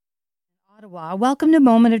Ottawa. Welcome to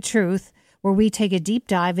Moment of Truth, where we take a deep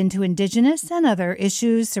dive into Indigenous and other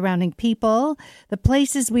issues surrounding people, the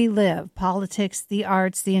places we live, politics, the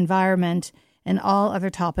arts, the environment, and all other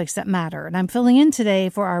topics that matter. And I'm filling in today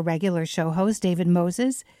for our regular show host, David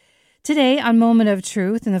Moses. Today on Moment of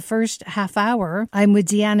Truth, in the first half hour, I'm with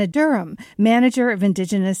Deanna Durham, Manager of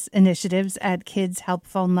Indigenous Initiatives at Kids Help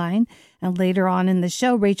Phone Line, and later on in the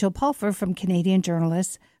show, Rachel Pulfer from Canadian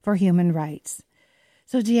Journalists for Human Rights.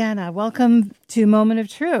 So, Deanna, welcome to Moment of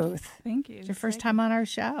Truth. Thank you. It's your first time on our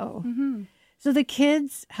show. Mm-hmm. So the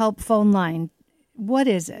Kids Help Phone Line, what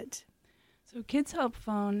is it? So Kids Help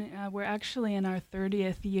Phone, we're actually in our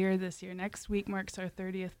 30th year this year. Next week marks our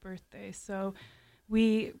 30th birthday. So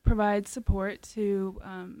we provide support to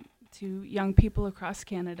young people across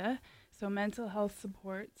Canada. So mental health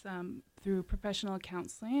support through professional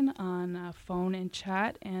counseling on phone and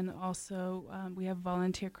chat, and also we have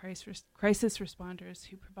volunteer crisis responders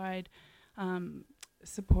who provide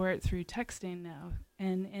support through texting now,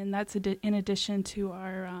 and that's in addition to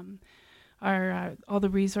our all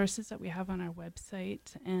the resources that we have on our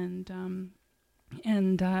website and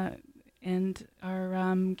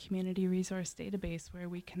our community resource database, where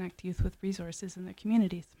we connect youth with resources in their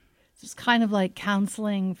communities. It's kind of like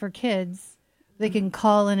counseling for kids. They can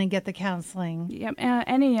call in and get the counseling. Yeah,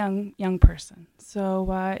 any young person.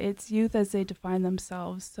 So it's youth as they define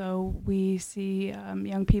themselves. So we see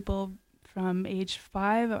young people from age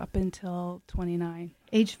 5 up until 29.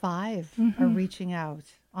 Age 5 are reaching out.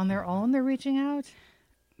 On their own, they're reaching out?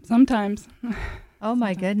 Sometimes. Oh,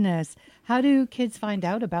 my goodness. How do kids find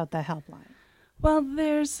out about the helpline? Well,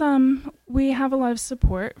 there's we have a lot of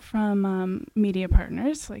support from media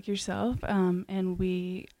partners like yourself, and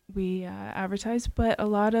we advertise. But a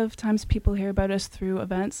lot of times, people hear about us through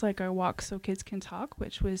events like our Walk So Kids Can Talk,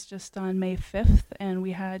 which was just on May 5th, and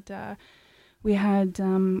we had I'm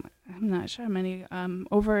not sure how many,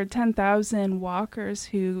 over 10,000 walkers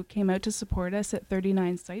who came out to support us at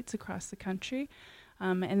 39 sites across the country,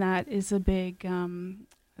 and that is a big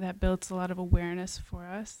that builds a lot of awareness for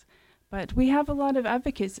us. But we have a lot of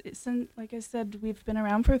advocates. Like I said, we've been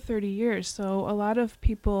around for 30 years, so a lot of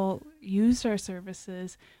people used our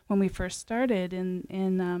services when we first started in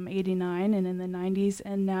 89 and in the 90s,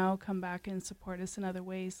 and now come back and support us in other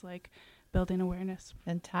ways, like building awareness.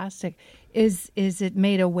 Fantastic. Is it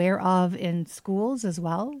made aware of in schools as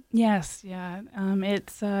well? Yes, yeah.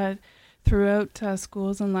 It's throughout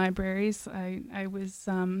schools and libraries. I was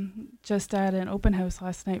just at an open house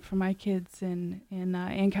last night for my kids in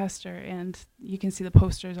Ancaster, and you can see the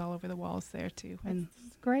posters all over the walls there too. And this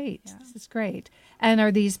is great. Yeah. This is great. And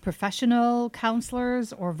are these professional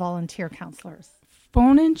counselors or volunteer counselors?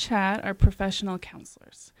 Phone and chat are professional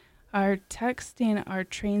counselors. Our texting are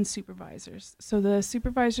trained supervisors. So the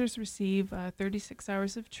supervisors receive 36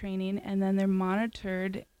 hours of training, and then they're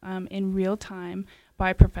monitored in real time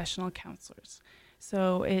by professional counselors.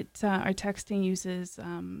 So our texting uses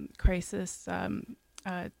crisis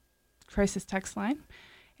text line,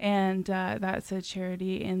 and that's a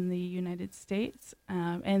charity in the United States,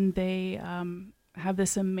 and they have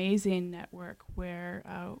this amazing network where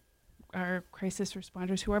our crisis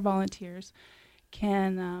responders, who are volunteers,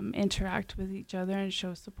 can interact with each other and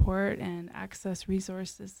show support and access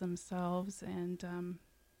resources themselves. And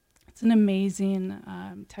it's an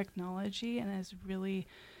amazing technology, and has really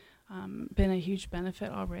been a huge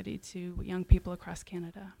benefit already to young people across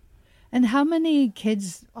Canada. And how many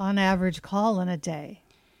kids on average call in a day?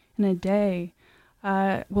 In a day?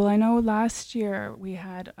 Well, I know last year we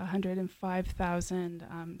had 105,000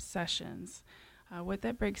 sessions. What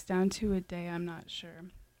that breaks down to a day, I'm not sure.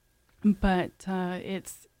 But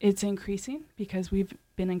it's increasing because we've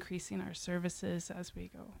been increasing our services as we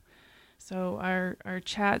go. So our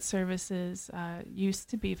chat services used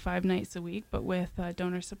to be 5 nights a week, but with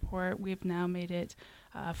donor support, we've now made it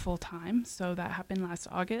full time. So that happened last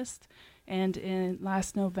August. And in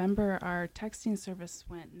last November, our texting service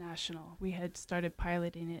went national. We had started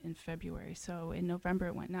piloting it in February. So in November,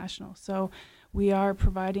 it went national. So we are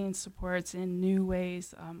providing supports in new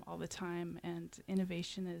ways all the time. And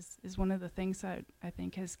innovation is one of the things that I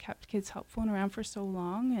think has kept Kids Help Phone around for so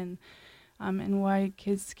long, and why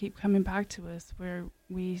kids keep coming back to us, where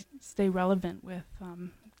we stay relevant with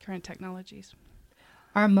current technologies.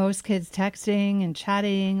 Are most kids texting and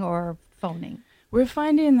chatting or phoning? We're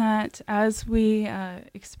finding that as we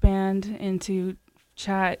expand into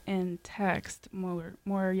chat and text,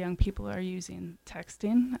 more young people are using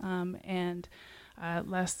texting, and to a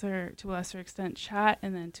lesser extent chat,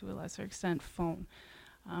 and then to a lesser extent phone.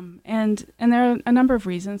 And there are a number of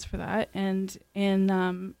reasons for that. And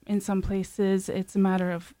in some places, it's a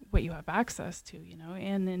matter of what you have access to.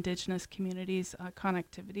 In Indigenous communities,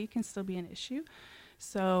 connectivity can still be an issue.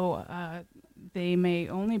 So they may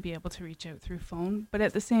only be able to reach out through phone. But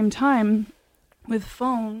at the same time, with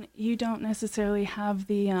phone, you don't necessarily have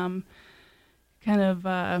the kind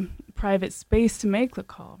of private space to make the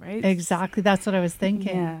call, right? Exactly. That's what I was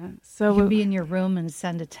thinking. Yeah. So you can be in your room and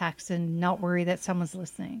send a text and not worry that someone's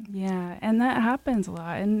listening. Yeah, and that happens a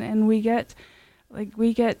lot. And we get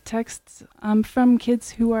texts from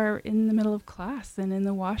kids who are in the middle of class and in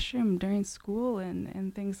the washroom during school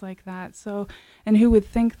and things like that. So, and who would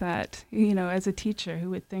think that, as a teacher, who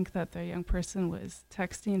would think that their young person was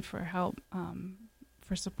texting for help,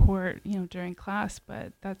 for support, during class,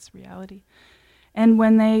 but that's reality. And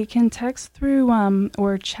when they can text through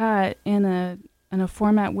or chat in a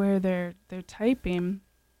format where they're typing,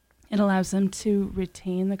 it allows them to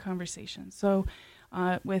retain the conversation. So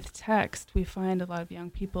with text, we find a lot of young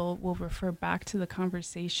people will refer back to the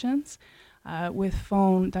conversations. With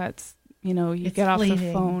phone, that's, you it's get fleeting. Off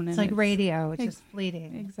the phone. It's like radio. It's just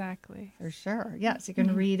fleeting. Exactly. For sure. Yes, you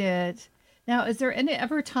can read it. Now, is there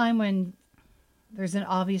ever a time when there's an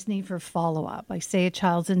obvious need for follow-up? Like, say, a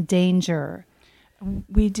child's in danger.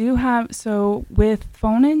 We do have, so with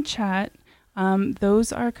phone and chat,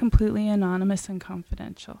 those are completely anonymous and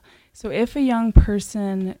confidential. So if a young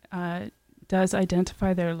person does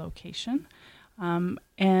identify their location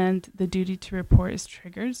and the duty to report is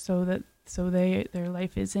triggered so their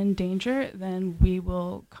life is in danger, then we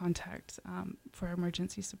will contact for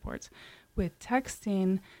emergency supports. With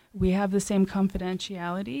texting, we have the same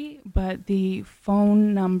confidentiality, but the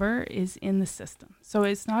phone number is in the system. So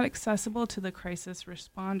it's not accessible to the crisis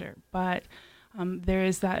responder, but there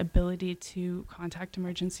is that ability to contact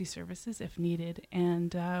emergency services if needed.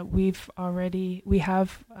 And we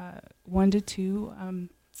have 1 to 2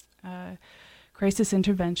 crisis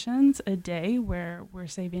interventions a day where we're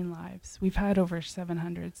saving lives. We've had over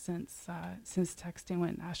 700 since texting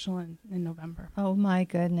went national in November. Oh my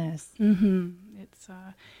goodness! Mm-hmm.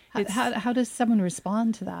 How does someone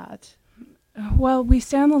respond to that? Well, we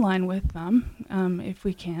stay on the line with them if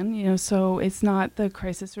we can. So it's not the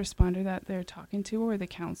crisis responder that they're talking to or the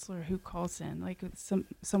counselor who calls in. Like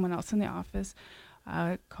someone else in the office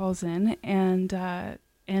calls in and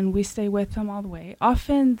we stay with them all the way.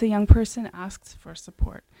 Often the young person asks for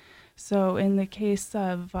support. So in the case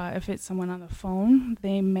of if it's someone on the phone,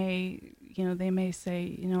 they may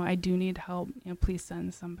say, I do need help. Please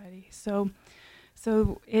send somebody. So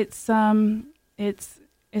it's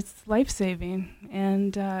life-saving,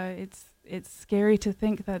 and it's scary to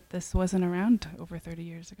think that this wasn't around over 30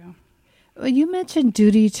 years ago. Well, you mentioned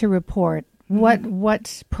duty to report.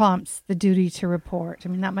 What prompts the duty to report? I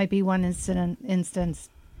mean, that might be one instance.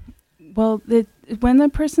 Well, when the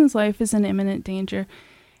person's life is in imminent danger,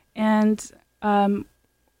 and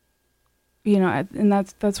and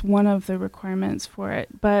that's one of the requirements for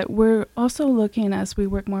it. But we're also looking, as we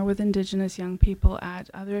work more with Indigenous young people, at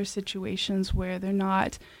other situations where they're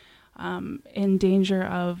not in danger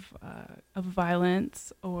of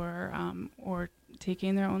violence or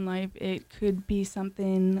taking their own life. It could be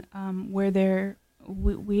something where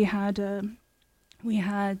we had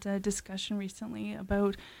a discussion recently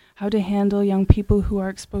about how to handle young people who are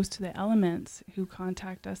exposed to the elements, who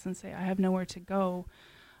contact us and say, I have nowhere to go.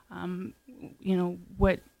 How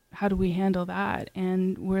do we handle that?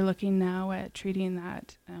 And we're looking now at treating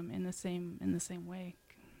that in the same way.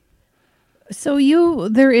 So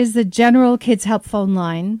there is the general kids help phone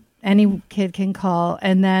line. Any kid can call,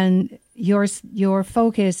 and then your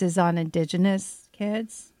focus is on Indigenous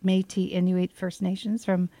kids, Métis, Inuit, First Nations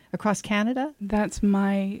from across Canada. That's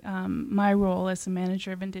my role as the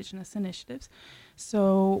manager of Indigenous initiatives.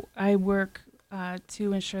 So I work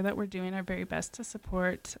to ensure that we're doing our very best to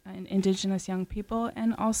support Indigenous young people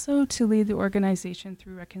and also to lead the organization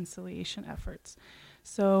through reconciliation efforts.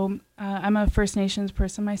 So I'm a First Nations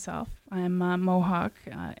person myself. I'm Mohawk,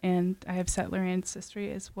 and I have settler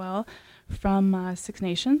ancestry as well from Six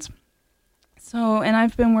Nations. So, and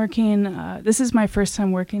I've been working, this is my first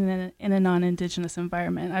time working in a non-Indigenous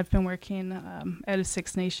environment. I've been working out of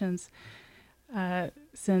Six Nations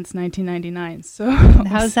since 1999. So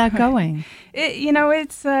how's that going?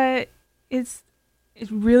 It's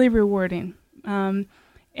really rewarding.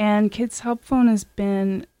 And Kids Help Phone has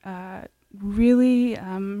been really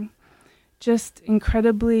just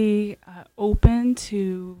incredibly open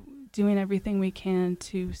to doing everything we can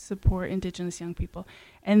to support Indigenous young people.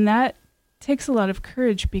 And that takes a lot of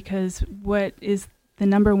courage, because what is the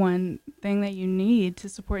number one thing that you need to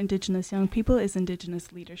support Indigenous young people is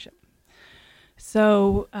Indigenous leadership.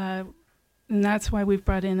 So, and that's why we've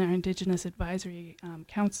brought in our Indigenous Advisory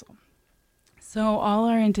Council. So all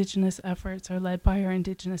our Indigenous efforts are led by our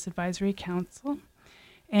Indigenous Advisory Council,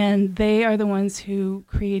 and they are the ones who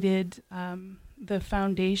created the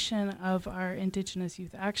foundation of our Indigenous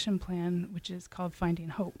Youth Action Plan, which is called Finding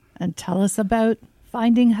Hope. And tell us about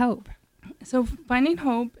Finding Hope. So Finding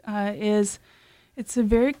Hope it's a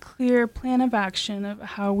very clear plan of action of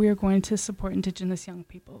how we are going to support Indigenous young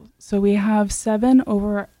people. So we have 7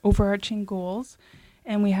 overarching goals,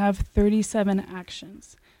 and we have 37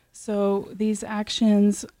 actions. So these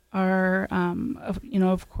actions are,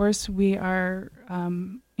 of course, we are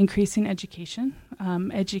increasing education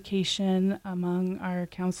among our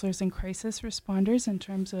counselors and crisis responders in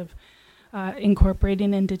terms of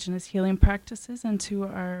incorporating Indigenous healing practices into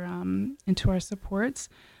our supports,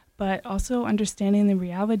 but also understanding the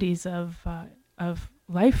realities of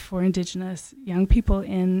life for Indigenous young people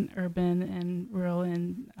in urban and rural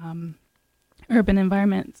and urban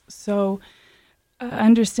environments. So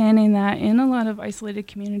understanding that in a lot of isolated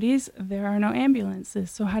communities, there are no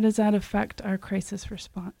ambulances. So how does that affect our crisis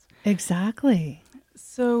response? Exactly.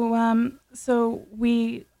 So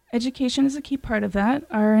education is a key part of that.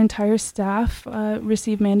 Our entire staff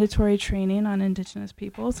receive mandatory training on Indigenous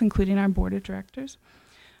peoples, including our board of directors.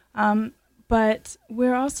 But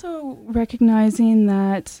we're also recognizing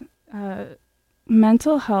that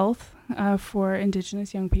mental health for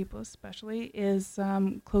Indigenous young people especially is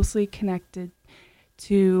closely connected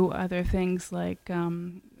to other things like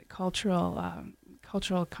cultural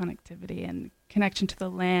connectivity and connection to the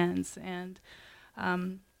lands and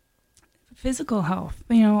physical health,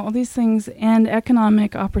 all these things, and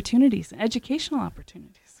economic opportunities, educational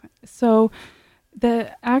opportunities. So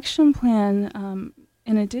the action plan,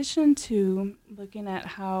 in addition to looking at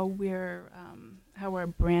how our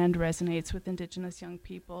brand resonates with Indigenous young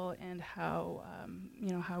people and how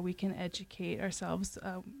we can educate ourselves,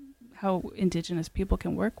 how Indigenous people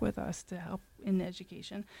can work with us to help in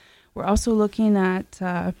education. We're also looking at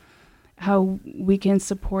how we can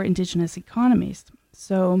support Indigenous economies.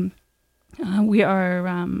 So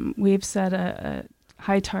we've set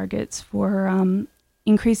high targets for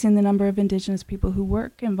increasing the number of Indigenous people who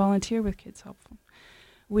work and volunteer with Kids Help Phone.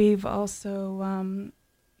 We've also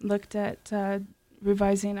looked at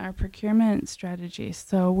revising our procurement strategy.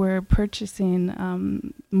 So we're purchasing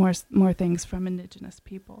more things from Indigenous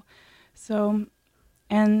people. So,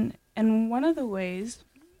 and one of the ways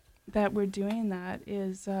that we're doing that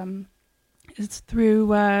is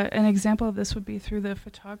through an example of this would be through the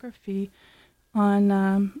photography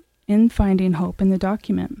on in Finding Hope in the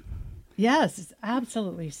document. Yes, it's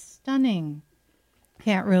absolutely stunning.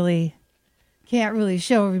 Can't really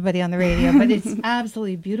show everybody on the radio, but it's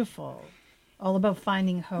absolutely beautiful. All about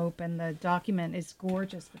finding hope, and the document is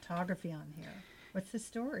gorgeous photography on here. What's the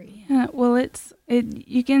story? Yeah, well,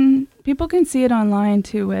 people can see it online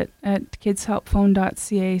too at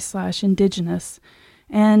kidshelpphone.ca/indigenous,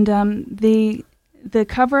 and the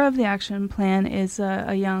cover of the action plan is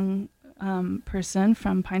a young person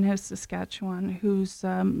from Pinehouse, Saskatchewan, who's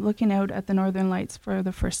looking out at the Northern Lights for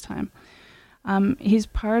the first time. He's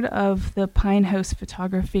part of the Pinehouse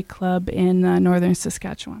Photography Club in northern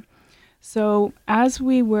Saskatchewan. So as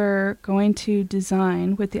we were going to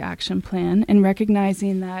design with the action plan and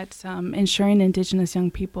recognizing that ensuring Indigenous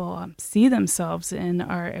young people see themselves in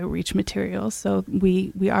our outreach materials, so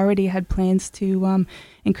we already had plans to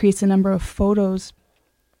increase the number of photos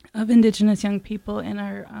of Indigenous young people in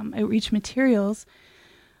our outreach materials.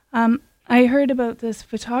 I heard about this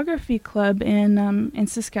photography club in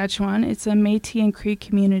Saskatchewan. It's a Métis and Cree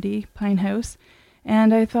community, Pinehouse.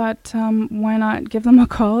 And I thought, why not give them a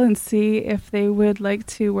call and see if they would like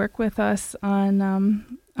to work with us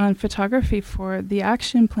on photography for the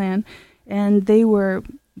action plan. And they were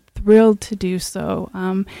thrilled to do so.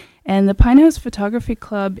 And the Pinehouse Photography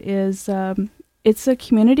Club is it's a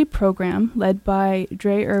community program led by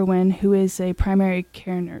Dre Irwin, who is a primary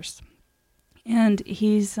care nurse. And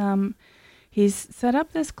he's set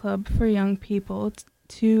up this club for young people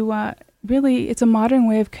to really, it's a modern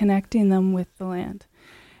way of connecting them with the land.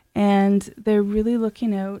 And they're really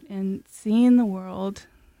looking out and seeing the world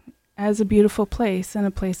as a beautiful place and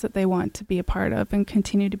a place that they want to be a part of and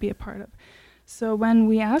continue to be a part of. So when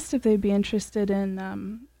we asked if they'd be interested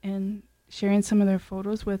in sharing some of their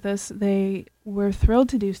photos with us, they were thrilled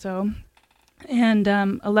to do so. And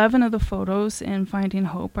 11 of the photos in Finding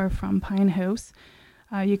Hope are from Pinehouse.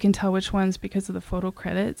 You can tell which ones because of the photo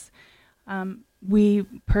credits. We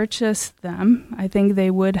purchased them. I think they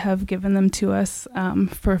would have given them to us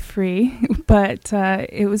for free, but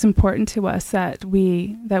it was important to us that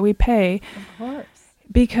we pay. Of course.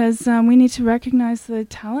 because we need to recognize the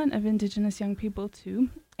talent of Indigenous young people too.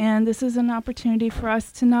 And this is an opportunity for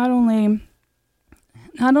us to not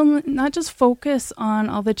just focus on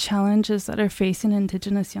all the challenges that are facing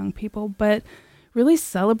Indigenous young people, but really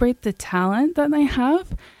celebrate the talent that they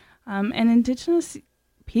have. And Indigenous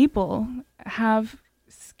people have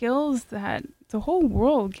skills that the whole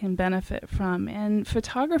world can benefit from. And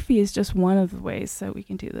photography is just one of the ways that we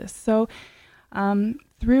can do this. So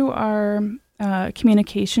through our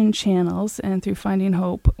communication channels and through Finding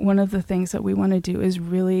Hope, one of the things that we want to do is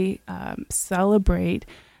really celebrate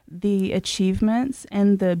the achievements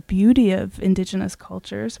and the beauty of Indigenous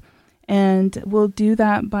cultures. And we'll do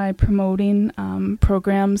that by promoting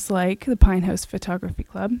programs like the Pine House Photography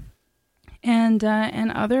Club and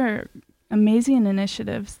other amazing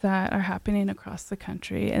initiatives that are happening across the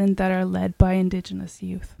country and that are led by Indigenous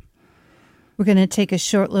youth. We're going to take a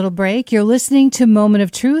short little break. You're listening to Moment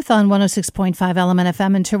of Truth on 106.5 Element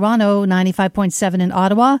FM in Toronto, 95.7 in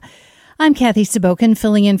Ottawa. I'm Kathy Sabokin,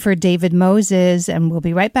 filling in for David Moses, and we'll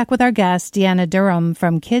be right back with our guest, Deanna Durham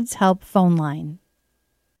from Kids Help Phone Line.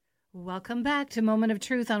 Welcome back to Moment of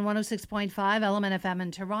Truth on 106.5 Element FM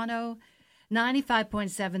in Toronto,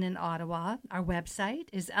 95.7 in Ottawa. Our website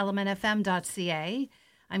is elementfm.ca.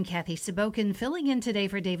 I'm Kathy Sabokin, filling in today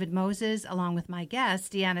for David Moses, along with my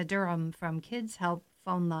guest, Deanna Durham from Kids Help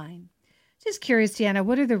Phone Line. Just curious, Deanna,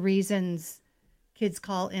 what are the reasons kids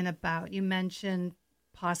call in about? You mentioned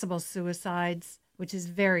possible suicides, which is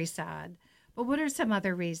very sad, but what are some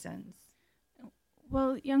other reasons?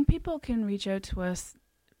 Well, young people can reach out to us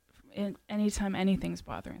anytime anything's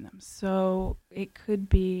bothering them. So it could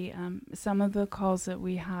be some of the calls that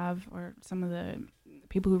we have, or some of the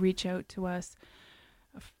people who reach out to us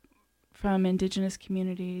from Indigenous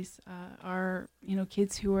communities are,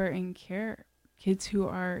 kids who are in care, kids who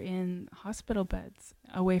are in hospital beds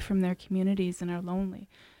away from their communities and are lonely.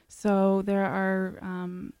 So there are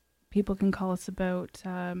people can call us about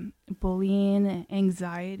bullying,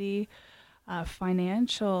 anxiety,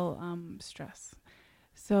 financial stress.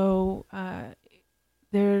 So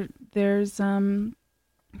there's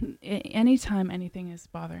anytime anything is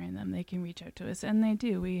bothering them, they can reach out to us, and they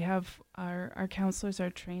do. We have our counselors are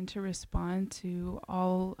trained to respond to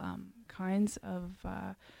all kinds of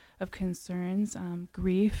concerns.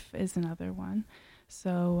 Grief is another one.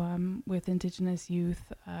 So with Indigenous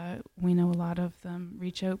youth, we know a lot of them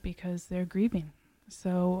reach out because they're grieving.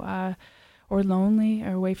 So or lonely,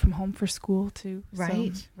 or away from home for school too.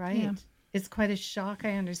 Right, so, right. Yeah. It's quite a shock,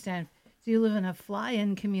 I understand. So you live in a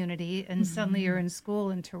fly-in community and suddenly you're in school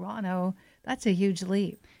in Toronto. That's a huge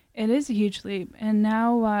leap. It is a huge leap. And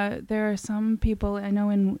now there are some people, I know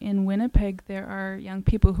in Winnipeg, there are young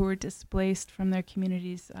people who are displaced from their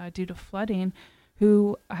communities due to flooding,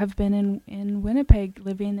 who have been in Winnipeg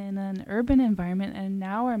living in an urban environment and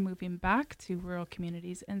now are moving back to rural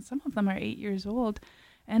communities. And some of them are 8 years old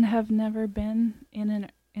and have never been in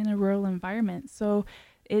a rural environment. So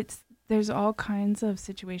there's all kinds of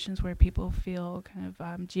situations where people feel kind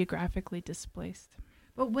of geographically displaced.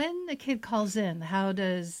 But when the kid calls in, how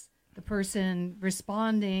does the person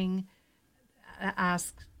responding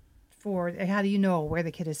ask for, how do you know where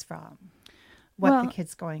the kid is from? What the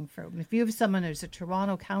kid's going through? If you have someone who's a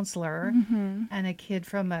Toronto counselor and a kid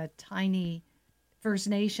from a tiny First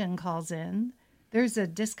Nation calls in, there's a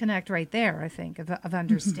disconnect right there, I think, of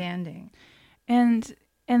understanding. And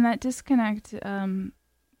that disconnect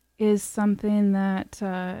is something that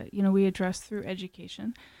we address through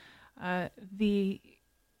education. The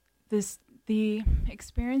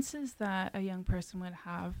experiences that a young person would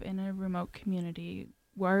have in a remote community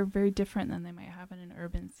are very different than they might have in an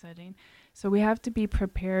urban setting. So we have to be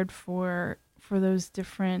prepared for those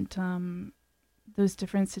different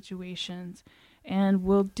situations, and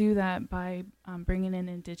we'll do that by bringing in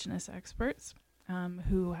Indigenous experts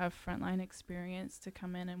who have frontline experience to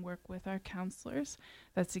come in and work with our counselors.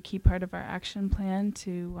 That's a key part of our action plan,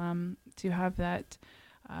 to have that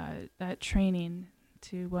training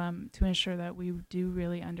to ensure that we do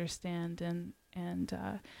really understand and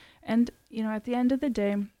at the end of the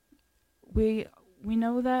day, we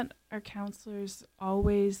know that our counselors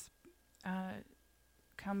always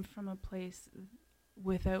come from a place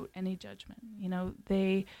without any judgment.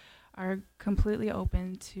 They are completely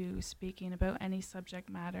open to speaking about any subject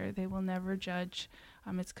matter. They will never judge.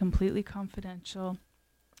 It's completely confidential.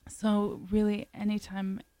 So really,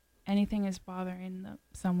 anytime anything is bothering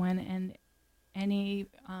someone and any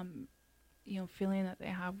feeling that they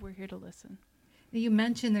have, we're here to listen. You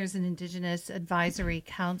mentioned there's an Indigenous Advisory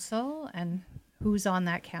Council, and who's on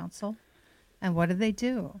that council? And what do they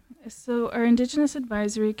do? So our Indigenous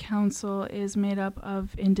Advisory Council is made up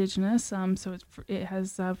of Indigenous, so it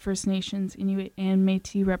has First Nations, Inuit, and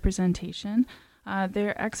Métis representation.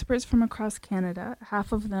 They're experts from across Canada.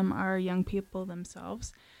 Half of them are young people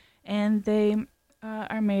themselves, and they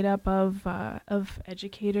are made up of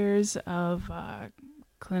educators, of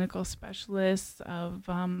clinical specialists, of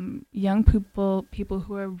young people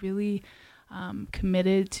who are really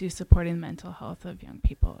committed to supporting the mental health of young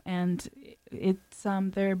people. And it's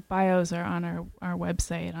their bios are on our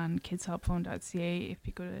website on kidshelpphone.ca. If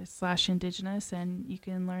you go to /Indigenous, and you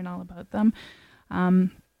can learn all about them.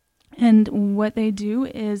 And what they do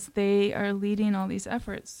is they are leading all these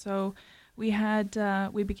efforts. So we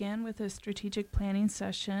began with a strategic planning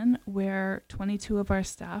session where 22 of our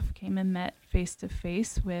staff came and met face to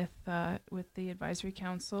face with the advisory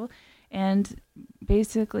council, and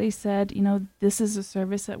basically said, this is a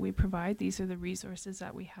service that we provide. These are the resources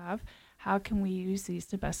that we have. How can we use these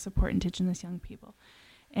to best support Indigenous young people?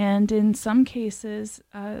 And in some cases,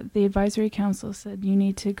 the advisory council said, you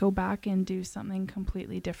need to go back and do something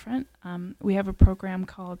completely different. We have a program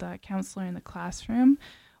called Counselor in the Classroom,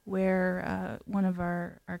 where one of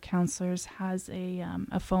our counselors has a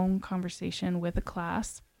phone conversation with a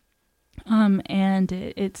class. And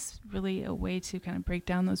it's really a way to kind of break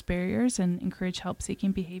down those barriers and encourage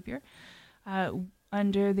help-seeking behavior.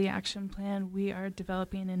 Under the action plan, we are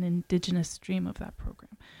developing an Indigenous stream of that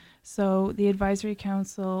program. So the advisory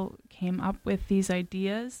council came up with these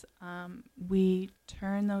ideas. We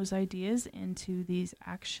turned those ideas into these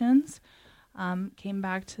actions, came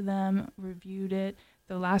back to them, reviewed it.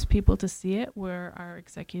 The last people to see it were our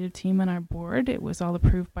executive team and our board. It was all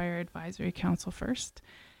approved by our advisory council first.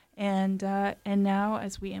 And now,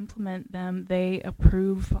 as we implement them, they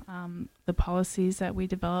approve the policies that we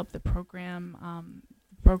develop, the programs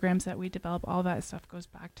that we develop. All that stuff goes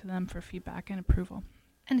back to them for feedback and approval.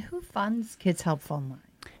 And who funds Kids Help Phone Line?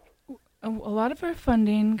 A lot of our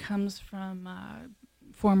funding comes from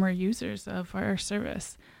former users of our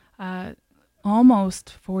service.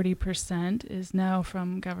 Almost 40% is now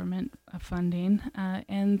from government funding,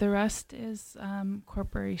 and the rest is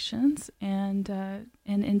corporations and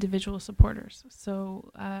individual supporters.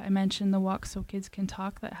 So I mentioned the Walk So Kids Can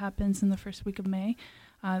Talk that happens in the first week of May.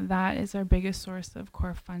 That is our biggest source of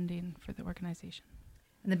core funding for the organization.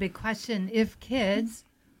 And the big question, if kids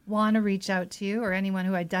want to reach out to you, or anyone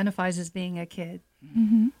who identifies as being a kid,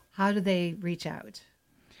 how do they reach out?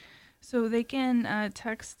 So they can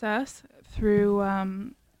text us through,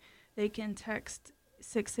 they can text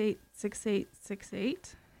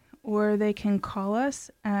 686868, or they can call us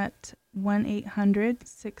at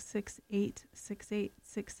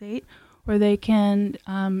 1-800-668-6868, or they can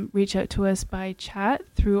reach out to us by chat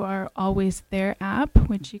through our Always There app,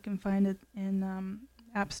 which you can find in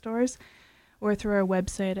app stores, or through our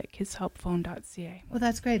website at kidshelpphone.ca. Well,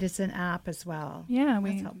 that's great. It's an app as well. Yeah,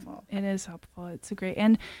 that's helpful. It is helpful. It's a great,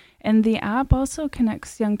 and the app also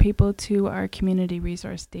connects young people to our community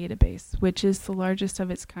resource database, which is the largest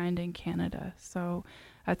of its kind in Canada. So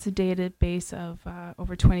that's a database of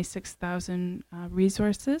over 26,000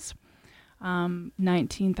 resources.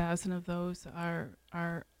 19,000 of those are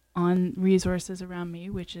on Resources Around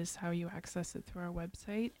Me, which is how you access it through our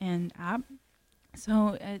website and app.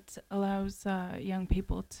 So it allows young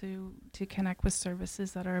people to connect with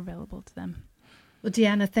services that are available to them. Well,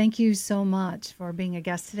 Deanna, thank you so much for being a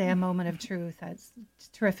guest today on Moment of Truth. That's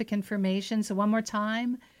terrific information. So one more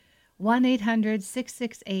time,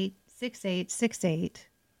 1-800-668-6868,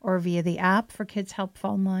 or via the app for Kids Help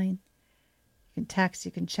Phone Line. You can text,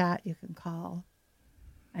 you can chat, you can call,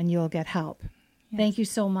 and you'll get help. Yes. Thank you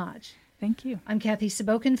so much. Thank you. I'm Kathy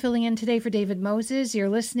Sabokin, filling in today for David Moses. You're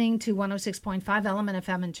listening to 106.5 Element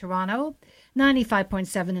FM in Toronto,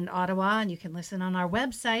 95.7 in Ottawa, and you can listen on our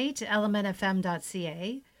website,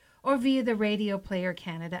 elementfm.ca, or via the Radio Player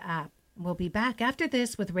Canada app. We'll be back after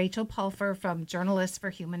this with Rachel Pulfer from Journalists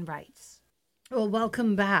for Human Rights. Well,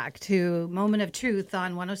 welcome back to Moment of Truth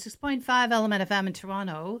on 106.5 Element FM in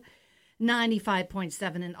Toronto,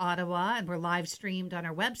 95.7 in Ottawa, and we're live streamed on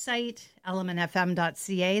our website,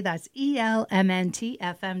 elementfm.ca. That's ELMNTFM.ca,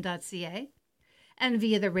 and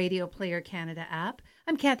via the Radio Player Canada app.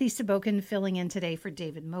 I'm Kathy Sabokin, filling in today for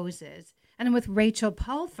David Moses, and I'm with Rachel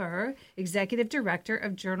Pulfer, Executive Director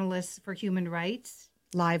of Journalists for Human Rights,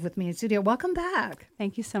 live with me in studio. Welcome back.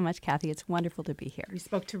 Thank you so much, Kathy. It's wonderful to be here. We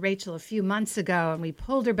spoke to Rachel a few months ago, and we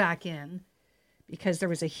pulled her back in because there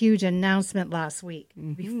was a huge announcement last week.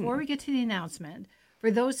 Mm-hmm. Before we get to the announcement,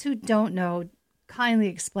 for those who don't know, kindly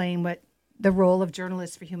explain what the role of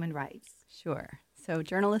Journalists for Human Rights. Sure. So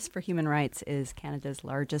Journalists for Human Rights is Canada's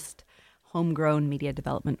largest homegrown media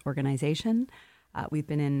development organization. We've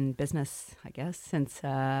been in business, I guess, since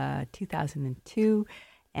 2002,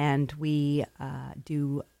 and we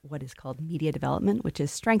do what is called media development, which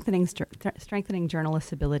is strengthening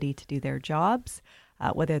journalists' ability to do their jobs,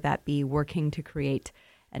 whether that be working to create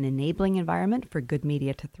an enabling environment for good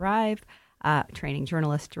media to thrive, training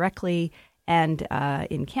journalists directly. And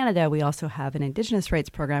in Canada, we also have an Indigenous rights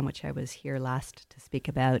program, which I was here last to speak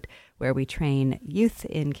about, where we train youth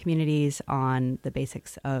in communities on the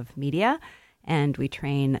basics of media. And we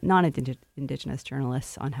train non-Indigenous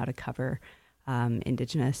journalists on how to cover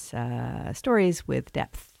Indigenous stories with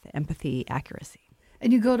depth, empathy, accuracy.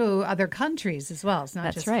 And you go to other countries as well. It's not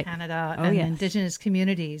That's just right. Canada Oh, and yes. Indigenous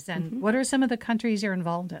communities. And what are some of the countries you're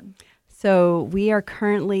involved in? So we are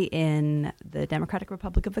currently in the Democratic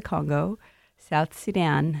Republic of the Congo, South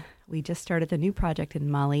Sudan. We just started a new project in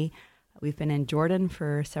Mali. We've been in Jordan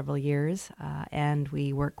for several years, and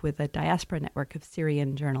we work with a diaspora network of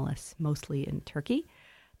Syrian journalists, mostly in Turkey.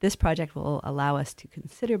 This project will allow us to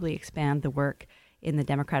considerably expand the work in the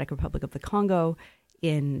Democratic Republic of the Congo,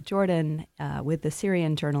 in Jordan, with the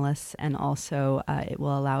Syrian journalists, and also it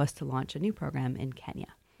will allow us to launch a new program in Kenya.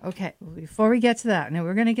 Okay, well, before we get to that, now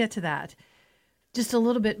we're going to get to that, just a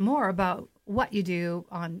little bit more about what you do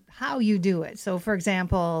on how you do it. So, for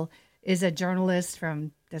example, does a journalist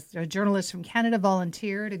from Canada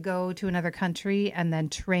volunteer to go to another country and then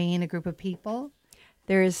train a group of people?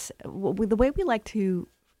 There's the way we like to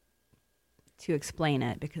explain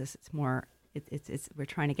it, because it's more. We're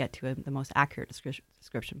trying to get to the most accurate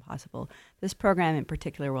description possible. This program in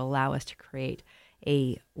particular will allow us to create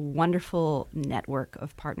a wonderful network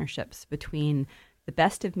of partnerships between the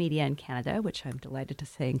best of media in Canada, which I'm delighted to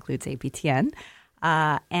say includes APTN,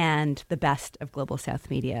 and the best of Global South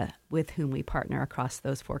Media, with whom we partner across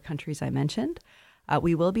those 4 countries I mentioned.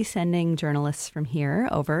 We will be sending journalists from here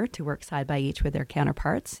over to work side by each with their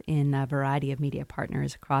counterparts in a variety of media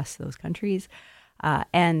partners across those countries.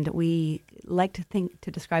 And we like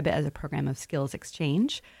to describe it as a program of skills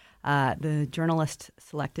exchange. The journalist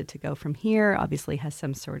selected to go from here obviously has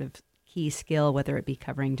some sort of key skill, whether it be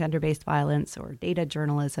covering gender-based violence or data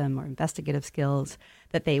journalism or investigative skills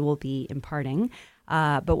that they will be imparting.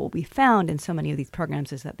 But what we found in so many of these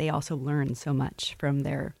programs is that they also learn so much from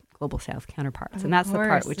their Global South counterparts. And that's the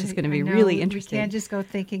part which is going to be really interesting. We can't just go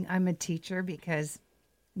thinking I'm a teacher, because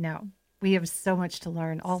no. We have so much to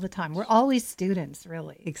learn all the time. We're always students,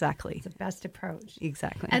 really. Exactly. It's the best approach.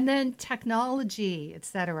 Exactly. And then technology, et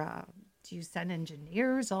cetera. Do you send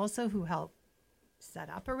engineers also who help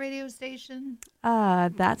set up a radio station?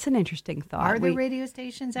 That's an interesting thought. Are there radio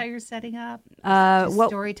stations that you're setting up?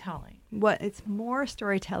 Storytelling. It's more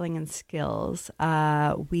storytelling and skills.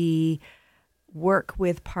 We work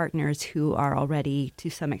with partners who are already, to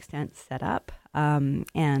some extent, set up.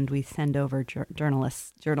 And we send over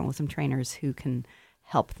journalism trainers who can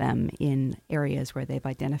help them in areas where they've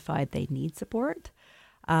identified they need support.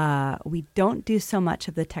 We don't do so much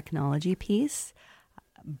of the technology piece,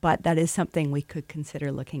 but that is something we could consider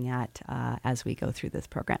looking at as we go through this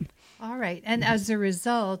program. All right. And as a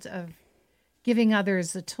result of giving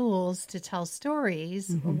others the tools to tell stories,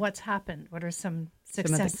 what's happened? What are some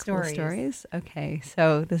success stories? Okay,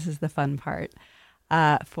 so this is the fun part.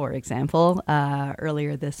 For example,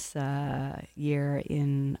 earlier this year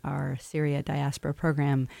in our Syria diaspora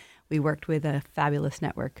program, we worked with a fabulous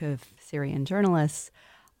network of Syrian journalists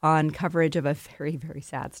on coverage of a very, very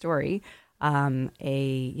sad story.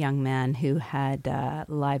 A young man who had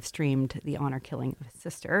live streamed the honor killing of his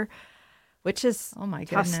sister, which is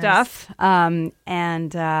tough stuff.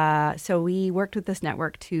 So we worked with this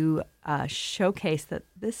network to showcase that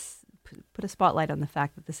this, put a spotlight on the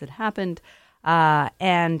fact that this had happened,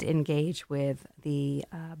 and engage with the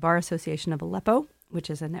Bar Association of Aleppo, which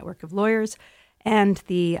is a network of lawyers, and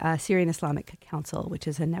the Syrian Islamic Council, which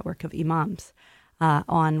is a network of imams,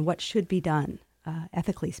 on what should be done,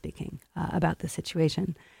 ethically speaking, about the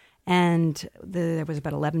situation. And there was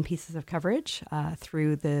about 11 pieces of coverage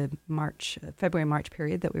through the February-March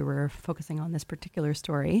period that we were focusing on this particular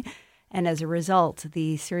story. And as a result,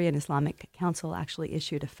 the Syrian Islamic Council actually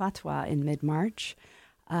issued a fatwa in mid-March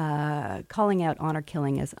calling out honor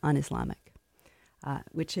killing as un-Islamic,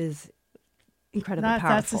 which is incredibly powerful.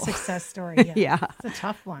 That's a success story. Yeah. It's a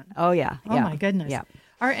tough one. Oh, yeah. Oh, my goodness. Yeah.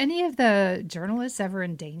 Are any of the journalists ever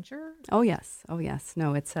in danger? Oh, yes.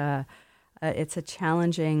 No, it's a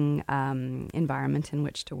challenging environment in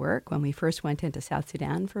which to work. When we first went into South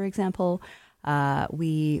Sudan, for example,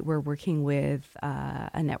 we were working with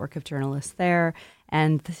a network of journalists there,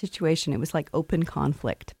 and the situation, it was like open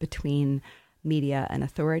conflict between media and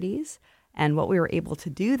authorities. And what we were able to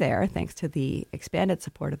do there, thanks to the expanded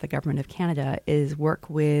support of the Government of Canada, is work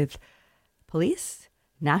with police,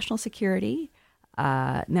 national security,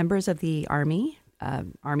 members of the Army,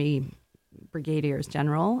 Army Brigadiers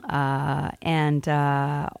General, and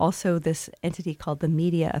also this entity called the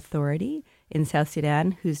Media Authority in South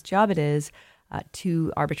Sudan, whose job it is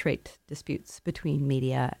to arbitrate disputes between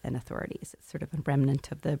media and authorities. It's sort of a remnant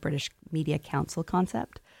of the British Media Council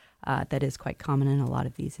concept that is quite common in a lot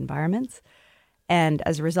of these environments. And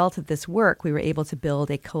as a result of this work, we were able to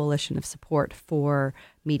build a coalition of support for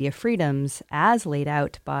media freedoms as laid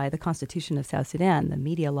out by the Constitution of South Sudan. The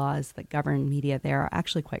media laws that govern media there are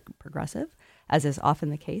actually quite progressive, as is often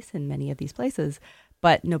the case in many of these places,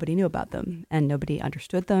 but nobody knew about them and nobody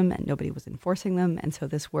understood them and nobody was enforcing them. And so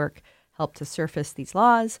this work helped to surface these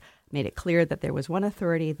laws, made it clear that there was one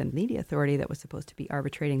authority, the Media Authority, that was supposed to be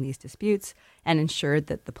arbitrating these disputes, and ensured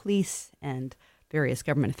that the police and various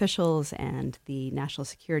government officials and the national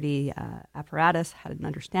security apparatus had an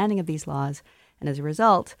understanding of these laws. And as a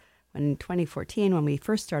result, in 2014, when we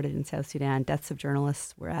first started in South Sudan, deaths of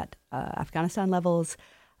journalists were at Afghanistan levels.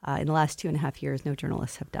 In the last 2.5 years, no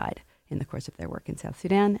journalists have died in the course of their work in South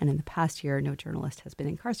Sudan. And in the past year, no journalist has been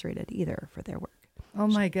incarcerated either for their work. Oh,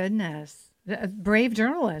 my goodness. Brave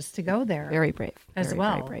journalists to go there. Very brave. As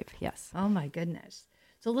well. Very brave, yes. Oh, my goodness.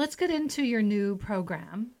 So let's get into your new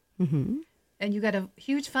program. Mm-hmm. And you got a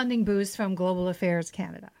huge funding boost from Global Affairs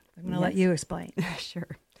Canada. I'm going to let you explain. Sure.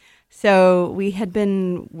 So we had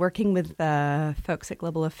been working with folks at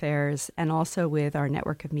Global Affairs and also with our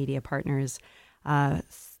network of media partners.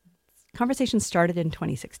 Conversations started in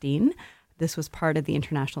 2016. This was part of the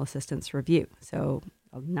International Assistance Review. So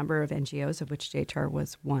a number of NGOs, of which JHR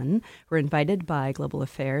was one, were invited by Global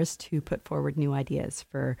Affairs to put forward new ideas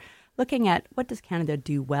for looking at what does Canada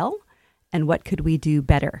do well and what could we do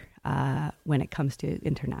better when it comes to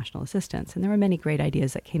international assistance. And there were many great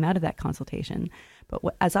ideas that came out of that consultation. But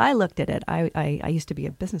as I looked at it, I used to be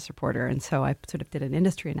a business reporter, and so I sort of did an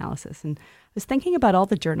industry analysis and was thinking about all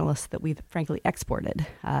the journalists that we've frankly exported.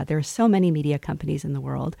 There are so many media companies in the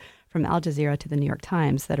world, from Al Jazeera to the New York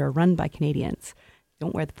Times, that are run by Canadians.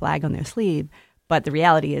 Don't wear the flag on their sleeve. But the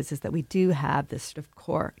reality is that we do have this sort of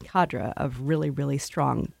core cadre of really, really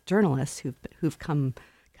strong journalists who've come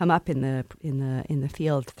up in the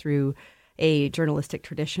field through a journalistic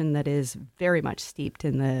tradition that is very much steeped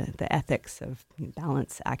in the ethics of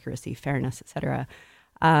balance, accuracy, fairness, et cetera.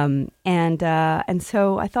 And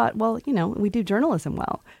so I thought, well, we do journalism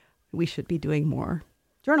well. We should be doing more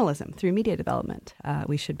journalism through media development.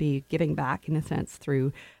 We should be giving back, in a sense,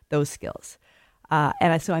 through those skills.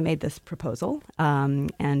 So I made this proposal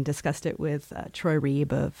and discussed it with Troy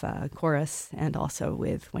Reeb of Chorus and also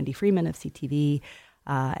with Wendy Freeman of CTV,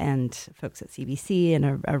 and folks at CBC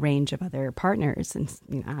and a range of other partners. And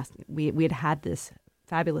we had this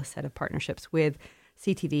fabulous set of partnerships with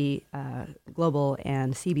CTV Global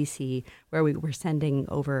and CBC, where we were sending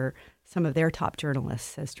over some of their top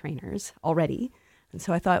journalists as trainers already. And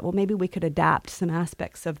so I thought, well, maybe we could adapt some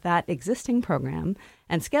aspects of that existing program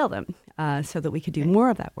and scale them so that we could do more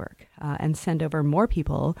of that work and send over more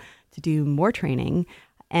people to do more training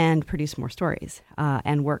and produce more stories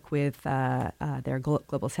and work with their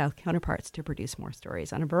Global South counterparts to produce more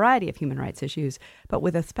stories on a variety of human rights issues, but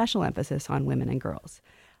with a special emphasis on women and girls.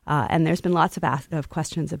 And there's been lots of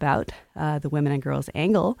questions about the women and girls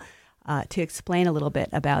angle. To explain a little bit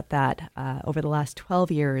about that, over the last 12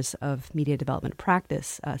 years of media development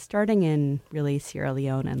practice, starting in really Sierra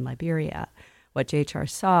Leone and Liberia, what JHR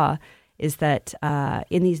saw is that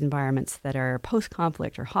in these environments that are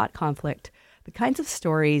post-conflict or hot conflict, the kinds of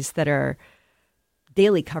stories that are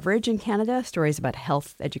daily coverage in Canada, stories about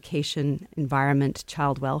health, education, environment,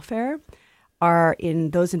 child welfare, are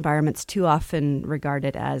in those environments too often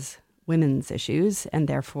regarded as women's issues and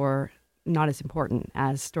therefore not as important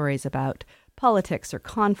as stories about politics or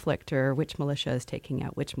conflict or which militia is taking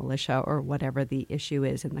out which militia or whatever the issue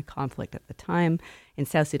is in the conflict at the time. In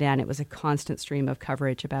South Sudan, it was a constant stream of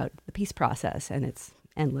coverage about the peace process and its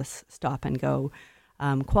endless stop-and-go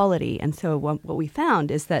quality. And so what we found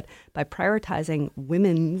is that by prioritizing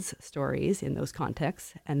women's stories in those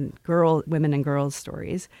contexts and women and girls'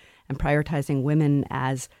 stories and prioritizing women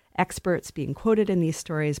as experts being quoted in these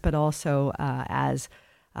stories, but also as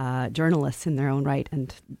journalists in their own right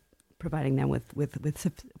and providing them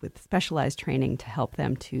with specialized training to help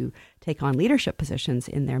them to take on leadership positions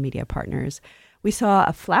in their media partners, we saw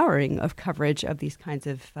a flowering of coverage of these kinds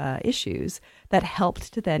of issues that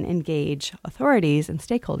helped to then engage authorities and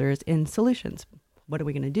stakeholders in solutions. What are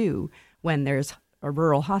we going to do when there's a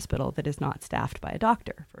rural hospital that is not staffed by a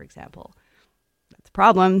doctor, for example? That's a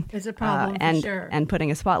problem. It's a problem, and, for sure. And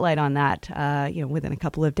putting a spotlight on that, within a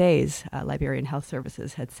couple of days, Liberian Health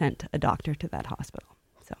Services had sent a doctor to that hospital.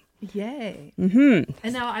 So, yay. Mm-hmm.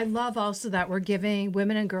 And now I love also that we're giving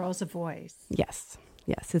women and girls a voice. Yes,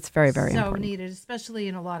 it's very, very so important. needed, especially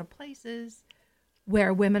in a lot of places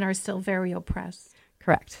where women are still very oppressed.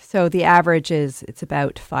 Correct. So the average is it's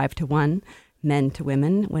about 5 to 1 men to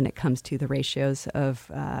women when it comes to the ratios of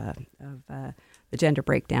the gender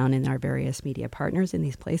breakdown in our various media partners in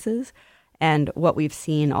these places. And what we've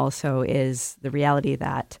seen also is the reality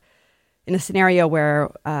that in a scenario where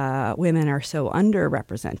women are so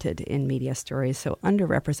underrepresented in media stories, so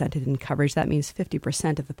underrepresented in coverage, that means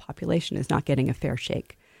 50% of the population is not getting a fair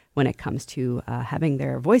shake when it comes to having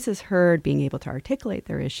their voices heard, being able to articulate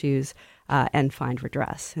their issues, and find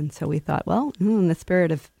redress. And so we thought, well, in the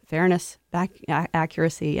spirit of fairness,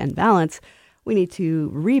 accuracy, and balance, we need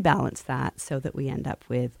to rebalance that so that we end up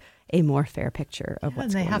with a more fair picture of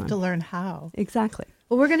what's going on. And they have to learn how. Exactly.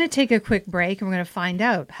 Well, we're going to take a quick break, and we're going to find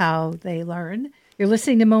out how they learn. You're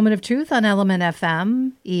listening to Moment of Truth on Element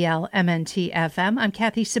FM, ELMNT FM. I'm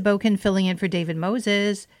Kathy Sabokin, filling in for David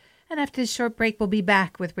Moses. And after this short break, we'll be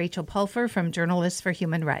back with Rachel Pulfer from Journalists for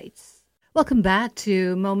Human Rights. Welcome back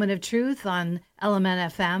to Moment of Truth on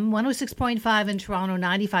Element FM, 106.5 in Toronto,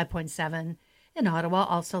 95.7 in Ottawa.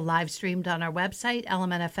 Also live streamed on our website,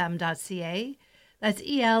 elementfm.ca. That's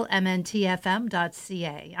elmntfm.ca.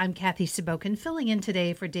 I'm Kathy Sabokin, filling in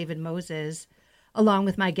today for David Moses, along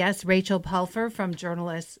with my guest, Rachel Pulfer from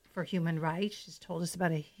Journalists for Human Rights. She's told us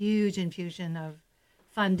about a huge infusion of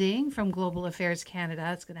funding from Global Affairs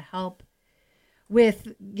Canada. It's going to help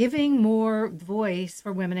with giving more voice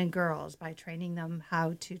for women and girls by training them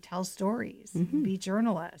how to tell stories, be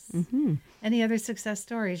journalists. Any other success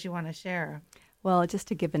stories you want to share? Well, just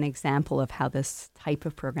to give an example of how this type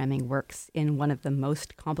of programming works in one of the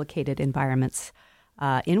most complicated environments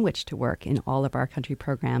in which to work in all of our country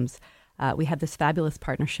programs, we have this fabulous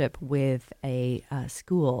partnership with a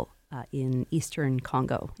school in eastern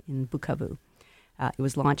Congo, in Bukavu. It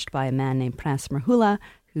was launched by a man named Prince Marhula,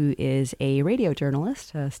 who is a radio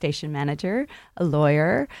journalist, a station manager, a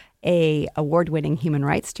lawyer, a award-winning human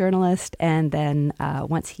rights journalist, and then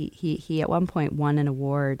once he at one point won an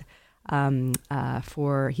award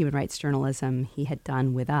for human rights journalism he had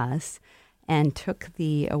done with us, and took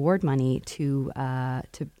the award money to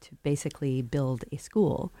basically build a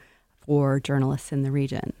school for journalists in the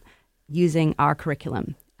region, using our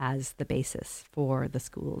curriculum as the basis for the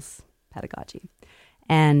school's pedagogy.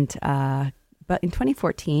 And but in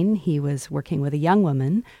 2014, he was working with a young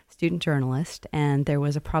woman, student journalist, and there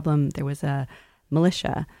was a problem. There was a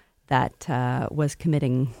militia that was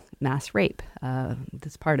committing mass rape.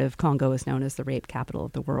 This part of Congo is known as the rape capital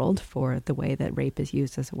of the world for the way that rape is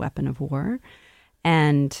used as a weapon of war.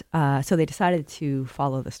 And so they decided to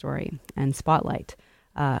follow the story and spotlight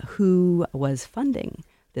who was funding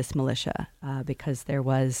this militia because there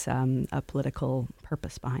was a political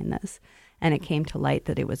purpose behind this. And it came to light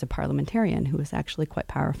that it was a parliamentarian who was actually quite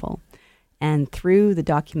powerful. And through the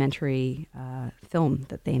documentary film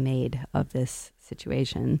that they made of this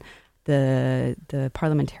situation, the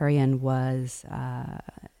parliamentarian was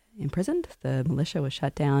imprisoned, the militia was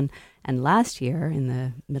shut down, and last year, in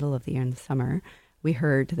the middle of the year in the summer, we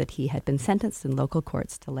heard that he had been sentenced in local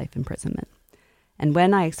courts to life imprisonment. And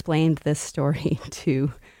when I explained this story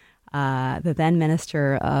to the then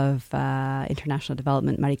Minister of International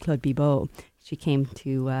Development, Marie-Claude Bibeau, she came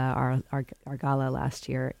to our gala last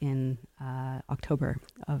year in October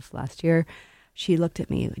of last year. She looked at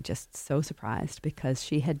me just so surprised because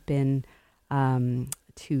she had been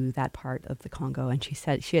to that part of the Congo, and she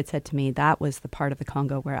had said to me, that was the part of the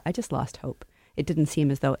Congo where I just lost hope. It didn't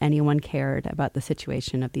seem as though anyone cared about the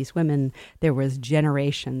situation of these women. There was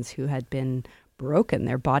generations who had been broken,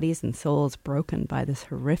 their bodies and souls broken by this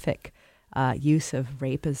horrific use of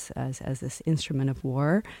rape as this instrument of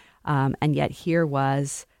war. And yet here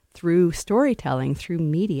was, through storytelling, through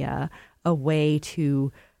media, a way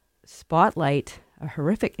to spotlight a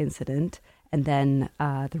horrific incident, and then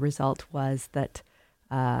the result was that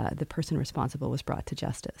the person responsible was brought to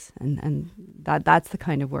justice. And that's the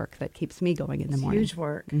kind of work that keeps me going in the morning. Huge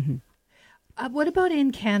work. What about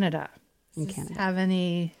in Canada? Does this have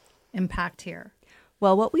any impact here?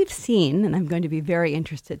 Well, what we've seen, and I'm going to be very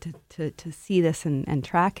interested to see this and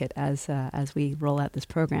track it as we roll out this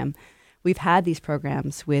program. We've had these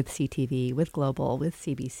programs with CTV, with Global, with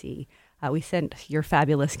CBC. We sent your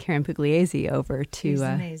fabulous Karen Pugliese over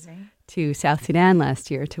to South Sudan last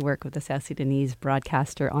year to work with the South Sudanese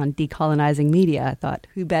broadcaster on decolonizing media. I thought,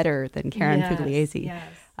 who better than Karen Pugliese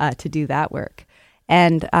to do that work?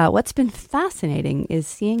 And what's been fascinating is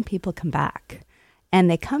seeing people come back And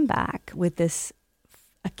they come back with this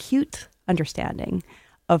acute understanding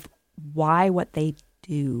of why what they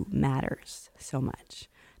do matters so much.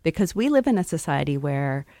 Because we live in a society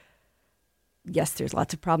where, yes, there's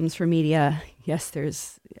lots of problems for media. Yes,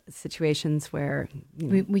 there's situations where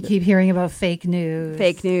we keep hearing about fake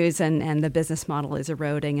news. And the business model is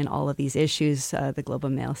eroding and all of these issues. The Globe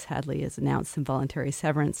and Mail sadly has announced some voluntary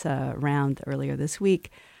severance round earlier this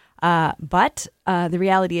week. But the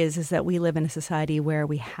reality is that we live in a society where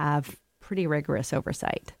we have pretty rigorous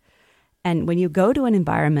oversight. And when you go to an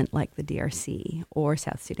environment like the DRC or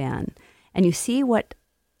South Sudan, and you see what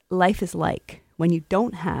life is like when you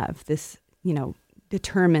don't have this,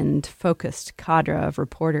 determined, focused cadre of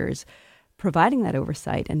reporters providing that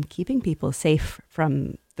oversight and keeping people safe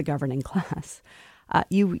from the governing class,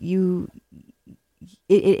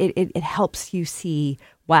 it helps you see,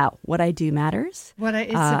 wow, what I do matters.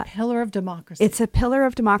 It's a pillar of democracy. It's a pillar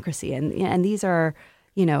of democracy, and these are,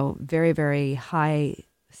 very, very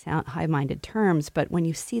high-minded terms. But when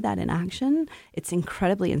you see that in action, it's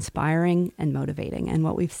incredibly inspiring and motivating. And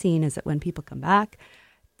what we've seen is that when people come back,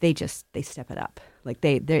 they step it up. Like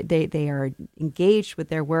they are engaged with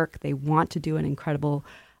their work. They want to do an incredible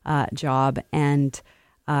job, and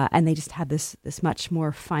they just have this much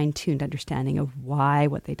more fine-tuned understanding of why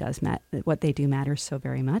what they do matters so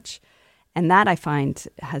very much. And that, I find,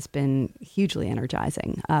 has been hugely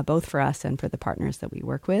energizing, both for us and for the partners that we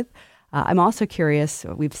work with. I'm also curious,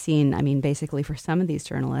 we've seen, basically for some of these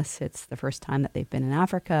journalists, it's the first time that they've been in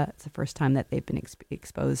Africa. It's the first time that they've been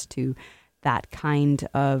exposed to that kind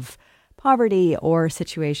of poverty or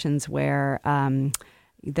situations where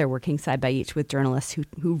they're working side by each with journalists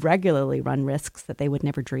who regularly run risks that they would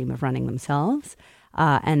never dream of running themselves.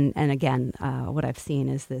 And again, what I've seen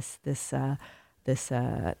is this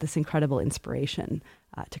incredible inspiration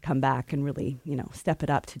to come back and really, step it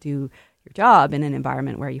up to do your job in an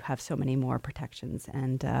environment where you have so many more protections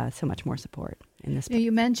and so much more support in this.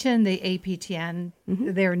 You mentioned the APTN.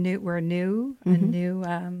 Mm-hmm. They're new. We're new. Mm-hmm. A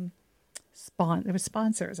new there was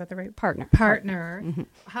sponsor. Is that the right partner? Mm-hmm.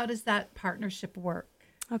 How does that partnership work?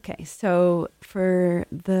 Okay, so for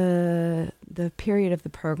the period of the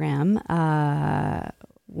program,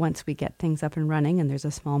 once we get things up and running, and there's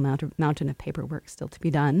a small mountain of paperwork still to be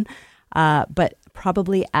done, but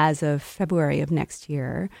probably as of February of next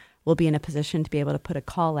year, we'll be in a position to be able to put a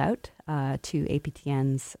call out to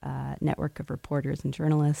APTN's network of reporters and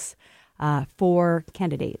journalists for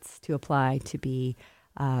candidates to apply to be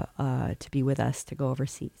with us to go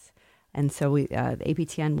overseas. And so the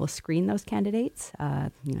APTN will screen those candidates.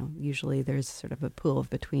 Usually there's sort of a pool of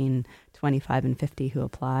between 25 and 50 who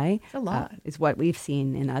apply. It's a lot. Is what we've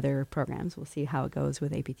seen in other programs. We'll see how it goes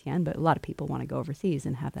with APTN, but a lot of people want to go overseas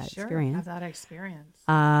and have that experience. Have that experience.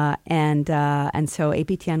 And so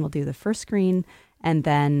APTN will do the first screen, and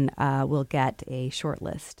then we'll get a short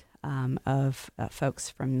list of folks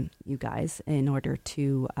from you guys in order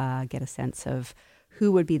to get a sense of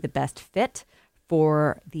who would be the best fit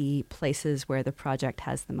for the places where the project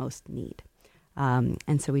has the most need.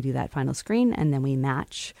 And so we do that final screen, and then we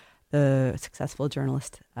match the successful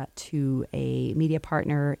journalist to a media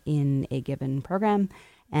partner in a given program,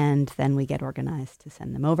 and then we get organized to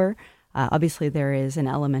send them over. Obviously, there is an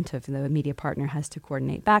element of the media partner has to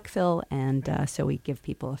coordinate backfill, and so we give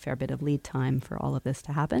people a fair bit of lead time for all of this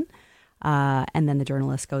to happen. And then the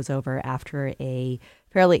journalist goes over after a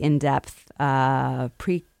fairly in-depth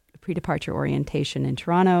pre-departure orientation in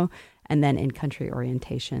Toronto, and then in-country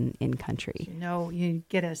orientation in country. You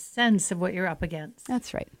get a sense of what you're up against.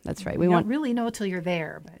 That's right. We don't really know till you're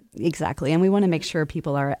there. But exactly. And we want to make sure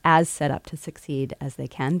people are as set up to succeed as they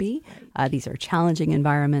can be. Right. These are challenging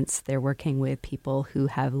environments. They're working with people who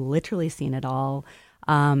have literally seen it all,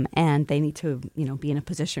 and they need to be in a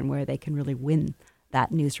position where they can really win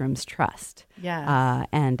that newsroom's trust. Yeah.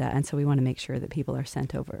 And so we want to make sure that people are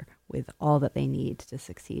sent over with all that they need to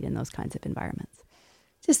succeed in those kinds of environments.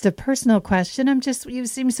 Just a personal question. You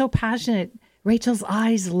seem so passionate. Rachel's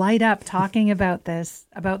eyes light up talking about this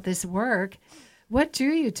work. What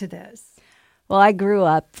drew you to this? Well, I grew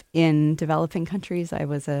up in developing countries. I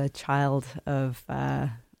was a child of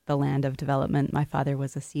the land of development. My father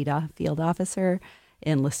was a CEDA field officer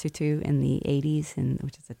in Lesotho in the 80s,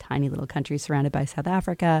 which is a tiny little country surrounded by South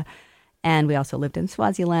Africa. And we also lived in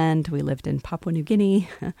Swaziland. We lived in Papua New Guinea.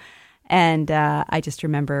 And I just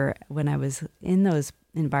remember when I was in those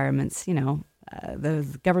environments,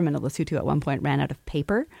 the government of Lesotho at one point ran out of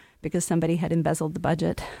paper because somebody had embezzled the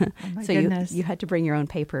budget. Oh my so goodness. you had to bring your own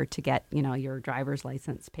paper to get, your driver's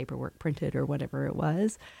license paperwork printed or whatever it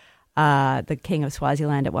was. The king of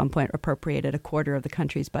Swaziland at one point appropriated a quarter of the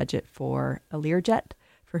country's budget for a Learjet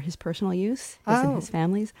for his personal use, his and his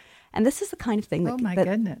family's. And this is the kind of thing that,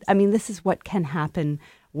 goodness. I mean, this is what can happen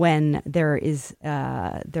when there is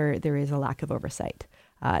there is a lack of oversight.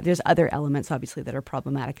 There's other elements, obviously, that are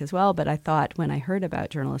problematic as well. But I thought when I heard about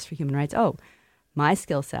Journalists for Human Rights, my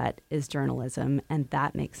skill set is journalism, and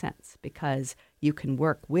that makes sense because you can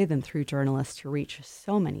work with and through journalists to reach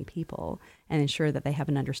so many people and ensure that they have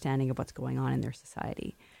an understanding of what's going on in their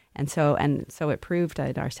society. And so it proved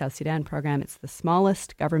at our South Sudan program. It's the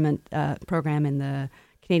smallest government program in the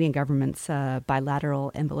Canadian government's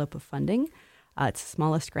bilateral envelope of funding. It's the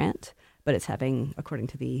smallest grant, but it's having, according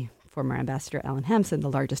to the former Ambassador Alan Hampson, the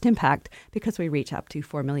largest impact because we reach up to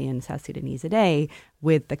 4 million South Sudanese a day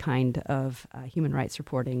with the kind of human rights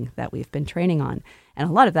reporting that we've been training on. And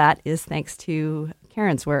a lot of that is thanks to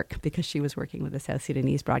Karen's work because she was working with a South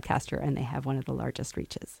Sudanese broadcaster and they have one of the largest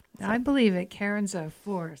reaches. So. I believe it. Karen's a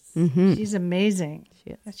force. Mm-hmm. She's amazing.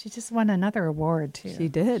 She is. She just won another award, too. She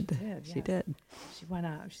did. She did. She's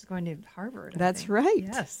going to Harvard. That's right.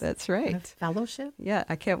 Yes. That's right. A fellowship? Yeah,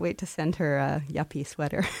 I can't wait to send her a yuppie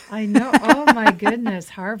sweater. I know. Oh, my goodness.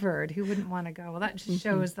 Harvard. Who wouldn't want to go? Well, that just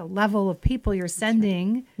shows the level of people you're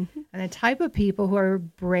sending and the type of people who are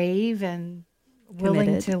brave and willing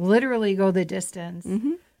Committed. to literally go the distance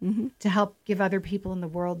to help give other people in the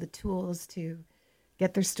world the tools to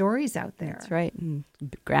get their stories out there. That's right. And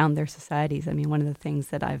ground their societies. I mean, one of the things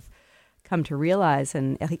that I've come to realize,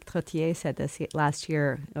 and Éric Trottier said this last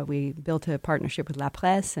year, we built a partnership with La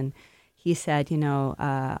Presse, and he said,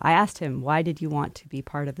 I asked him, why did you want to be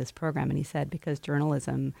part of this program? And he said, because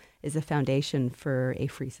journalism is a foundation for a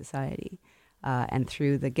free society. And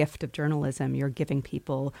through the gift of journalism, you're giving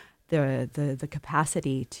people the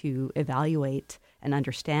capacity to evaluate and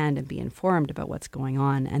understand and be informed about what's going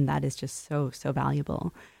on, and that is just so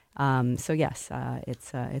valuable. So yes,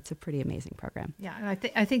 it's a pretty amazing program. Yeah, and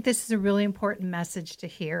I think this is a really important message to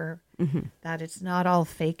hear that it's not all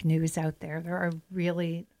fake news out there. There are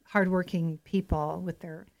really hardworking people with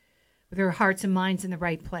their hearts and minds in the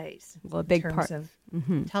right place. Well, a big in part terms of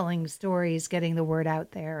telling stories, getting the word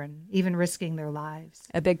out there, and even risking their lives.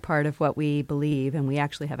 A big part of what we believe, and we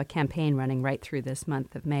actually have a campaign running right through this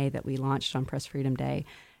month of May that we launched on Press Freedom Day,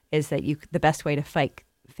 is that the best way to fight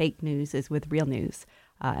fake news is with real news.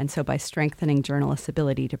 And so by strengthening journalists'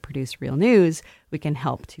 ability to produce real news, we can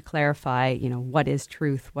help to clarify, what is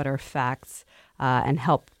truth, what are facts, and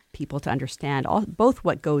help people to understand both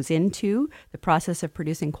what goes into the process of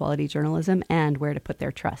producing quality journalism and where to put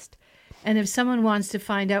their trust. And if someone wants to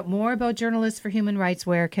find out more about Journalists for Human Rights,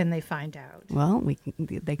 where can they find out? Well,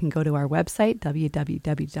 they can go to our website,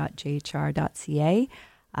 www.jhr.ca.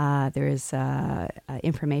 There is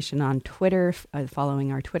information on Twitter,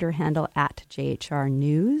 following our Twitter handle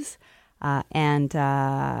 @JHRNews. And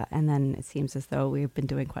then it seems as though we've been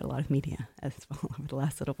doing quite a lot of media as well over the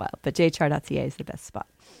last little while. But jhr.ca is the best spot.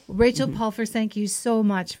 Rachel Pulford, thank you so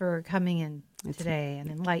much for coming in today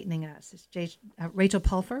and enlightening us. It's Rachel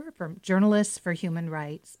Pulford from Journalists for Human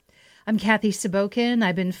Rights. I'm Kathy Sabokin.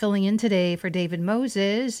 I've been filling in today for David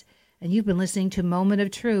Moses, and you've been listening to Moment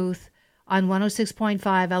of Truth on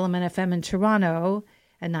 106.5 Element FM in Toronto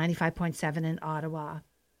and 95.7 in Ottawa.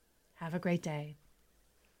 Have a great day.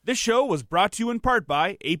 This show was brought to you in part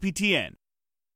by APTN.